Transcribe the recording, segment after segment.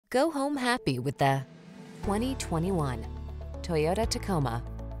Go home happy with the 2021 Toyota Tacoma.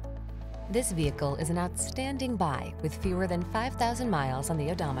 This vehicle is an outstanding buy with fewer than 5,000 miles on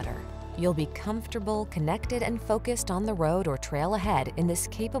the odometer. You'll be comfortable, connected, and focused on the road or trail ahead in this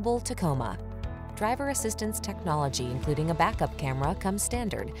capable Tacoma. Driver assistance technology, including a backup camera, comes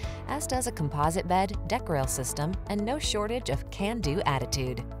standard, as does a composite bed, deck rail system, and no shortage of can-do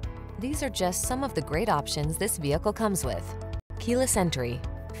attitude. These are just some of the great options this vehicle comes with: keyless entry,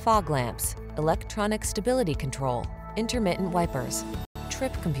 fog lamps, electronic stability control, intermittent wipers,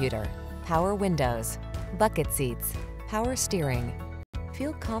 trip computer, power windows, bucket seats, power steering.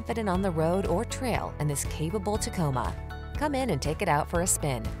 Feel confident on the road or trail in this capable Tacoma. Come in and take it out for a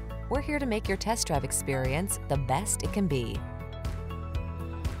spin. We're here to make your test drive experience the best it can be.